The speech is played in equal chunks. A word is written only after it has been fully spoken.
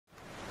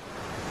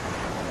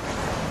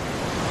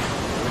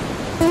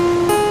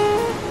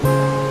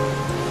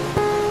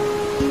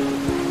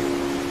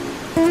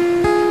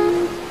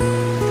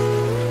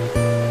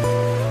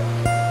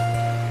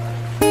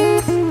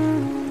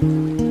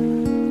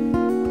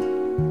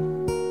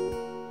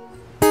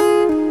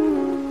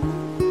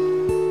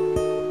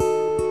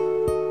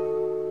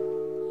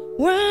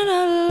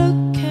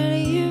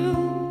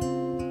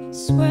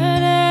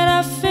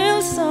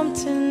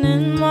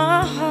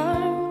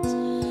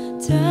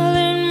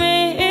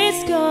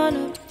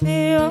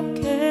be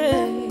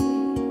okay.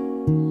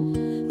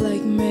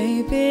 Like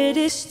maybe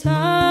this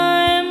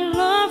time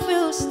love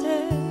will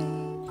stay.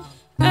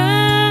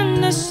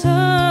 And the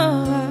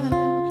sun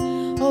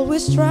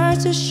always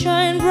tries to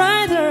shine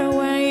brighter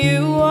when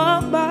you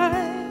walk by,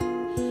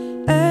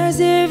 as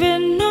if it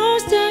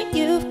knows that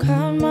you've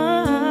caught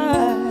my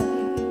eye.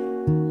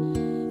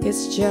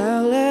 It's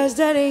jealous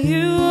that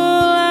you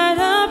light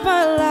up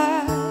our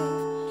life.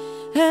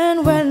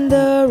 And when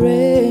the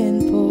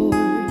rain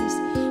pours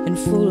in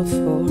full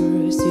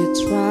force, it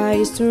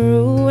tries to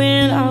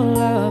ruin our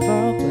love,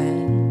 our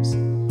plans.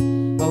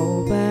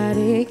 Oh, but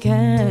it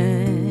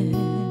can.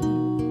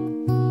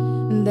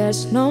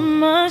 There's not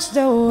much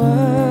the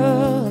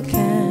world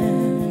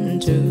can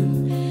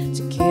do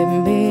to keep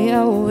me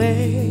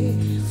away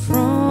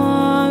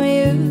from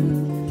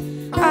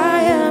you.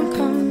 I am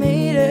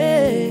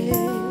committed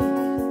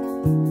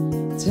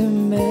to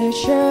make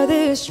sure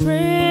these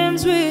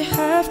dreams we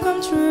have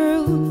come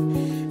true.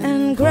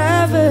 And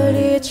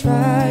gravity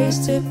tries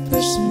to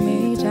push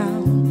me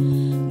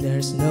down.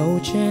 There's no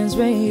chance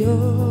when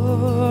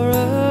you're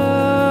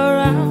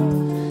around.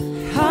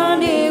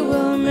 Honey,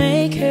 we'll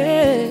make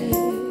it.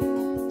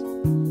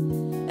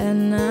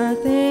 And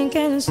nothing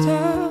can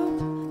stop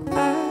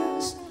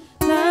us.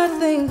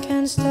 Nothing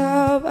can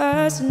stop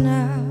us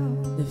now.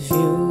 The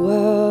view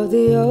of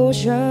the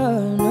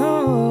ocean,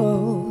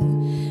 oh,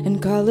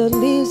 and colored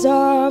leaves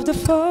of the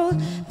fall,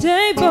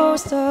 they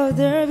boast of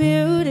their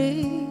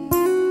beauty.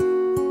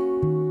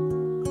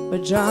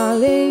 But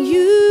darling,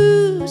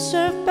 you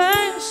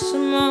surpass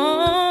them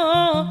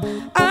all.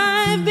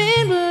 I've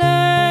been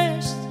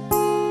blessed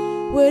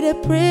with the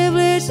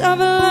privilege of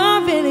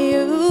loving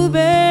you,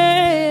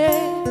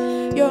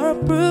 babe. You're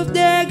proof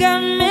that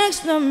God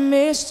makes no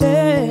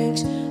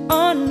mistakes.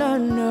 Oh no,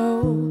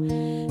 no.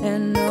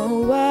 And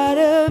oh, what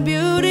a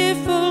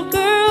beautiful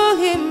girl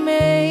he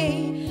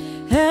made.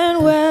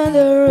 And when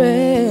the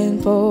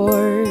rain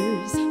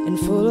pours in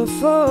full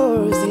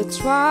force, it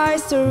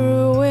tries to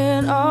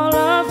ruin all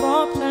of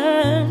our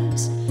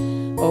plans.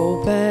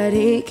 Oh, but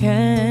it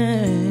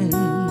can.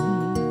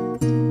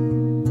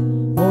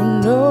 Oh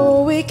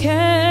no, we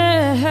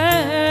can't.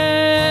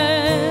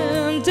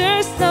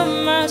 There's not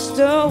much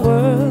the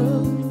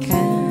world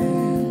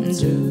can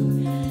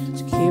do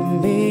to keep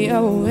me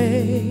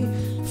away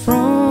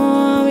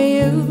from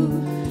you.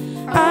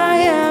 I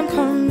am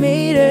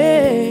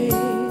committed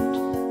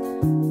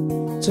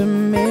to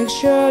make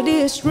sure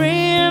these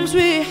dreams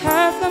we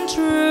have come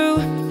true.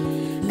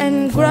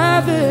 And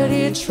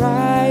gravity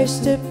tries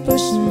to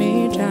push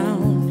me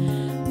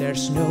down.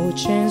 There's no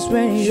chance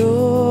when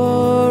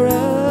you're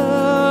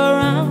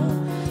around.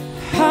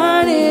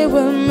 Honey,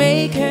 we'll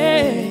make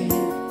it.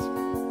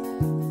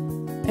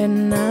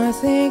 And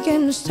nothing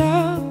can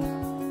stop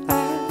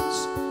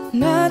us.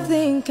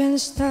 Nothing can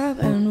stop.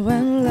 And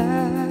when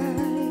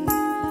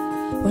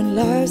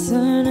life's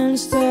an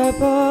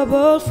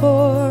unstoppable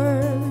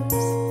force,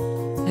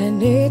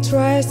 and it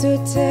tries to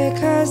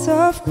take us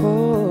off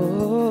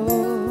course,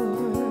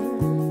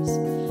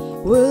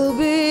 we'll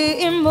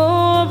be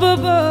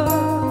immovable.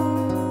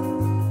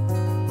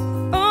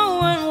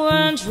 Oh, and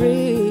one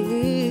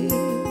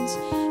dreams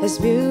as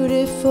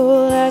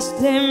beautiful as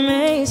they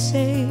may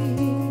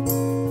seem,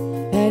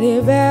 and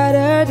it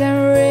better than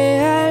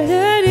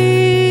reality.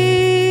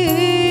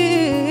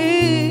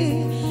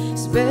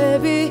 So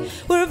baby,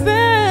 we're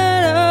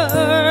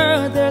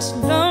better. There's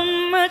not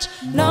much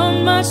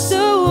the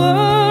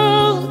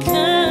world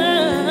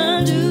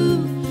can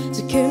do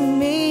to keep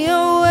me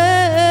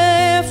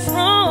away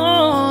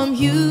from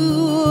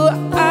you.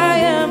 I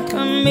am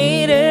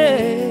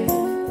committed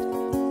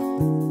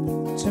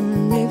to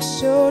make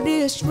sure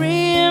these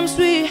dreams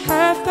we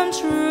have come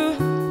true.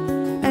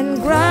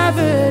 And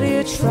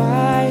gravity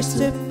tries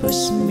to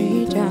push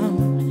me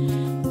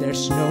down.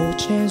 There's no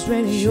chance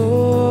when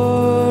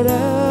you're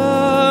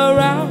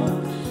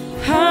around.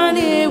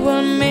 Honey,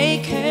 we'll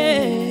make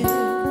it.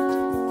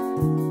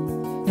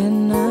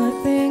 And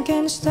nothing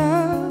can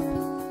stop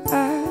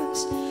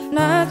us.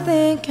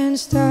 Nothing can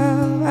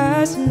stop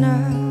us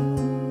now.